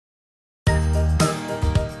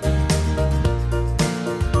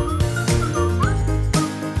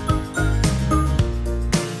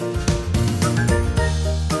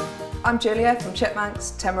I'm Julia from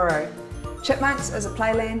Chipmunks, Timaru. Chipmunks is a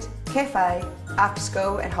playland, cafe, after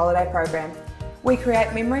school and holiday program. We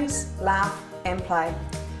create memories, laugh and play.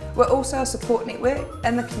 We're also a support network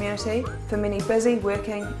in the community for many busy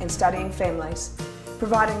working and studying families,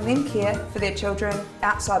 providing them care for their children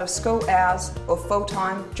outside of school hours or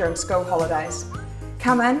full-time during school holidays.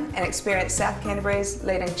 Come in and experience South Canterbury's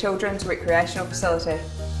leading children's recreational facility.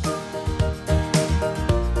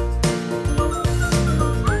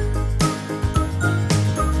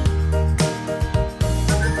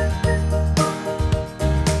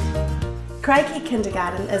 Craigie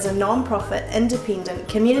Kindergarten is a non-profit, independent,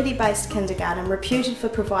 community-based kindergarten reputed for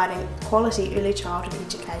providing quality early childhood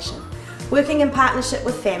education. Working in partnership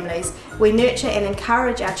with families, we nurture and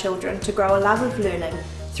encourage our children to grow a love of learning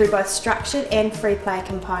through both structured and free play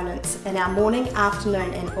components in our morning,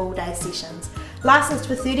 afternoon and all-day sessions. Licensed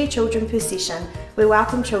for 30 children per session, we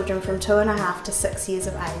welcome children from 2.5 to 6 years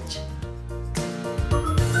of age.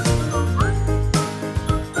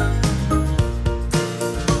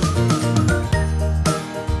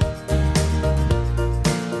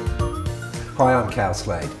 Hi, I'm Carl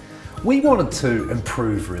Slade. We wanted to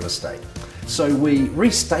improve real estate, so we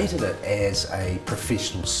restated it as a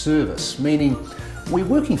professional service, meaning we're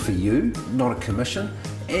working for you, not a commission,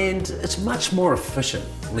 and it's much more efficient,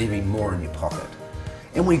 leaving more in your pocket.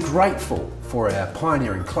 And we're grateful for our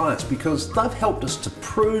pioneering clients because they've helped us to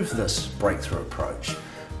prove this breakthrough approach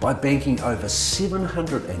by banking over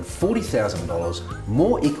 $740,000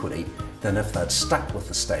 more equity than if they'd stuck with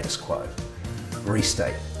the status quo.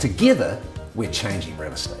 Restate. Together, we're changing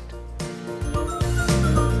real estate.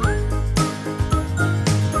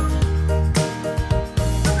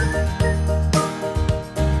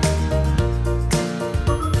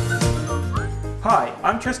 Hi,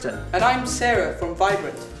 I'm Tristan. And I'm Sarah from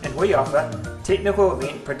Vibrant. And we offer technical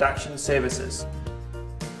event production services.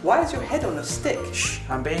 Why is your head on a stick? Shh,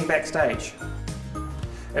 I'm being backstage.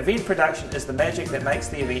 Event production is the magic that makes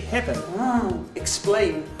the event happen.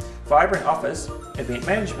 Explain. Vibrant offers event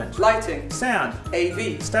management, Lighting, sound,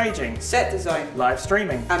 AV, staging, set design, live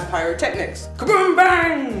streaming, and pyrotechnics. Kaboom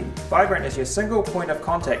bang! Vibrant is your single point of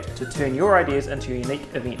contact to turn your ideas into a unique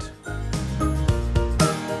event.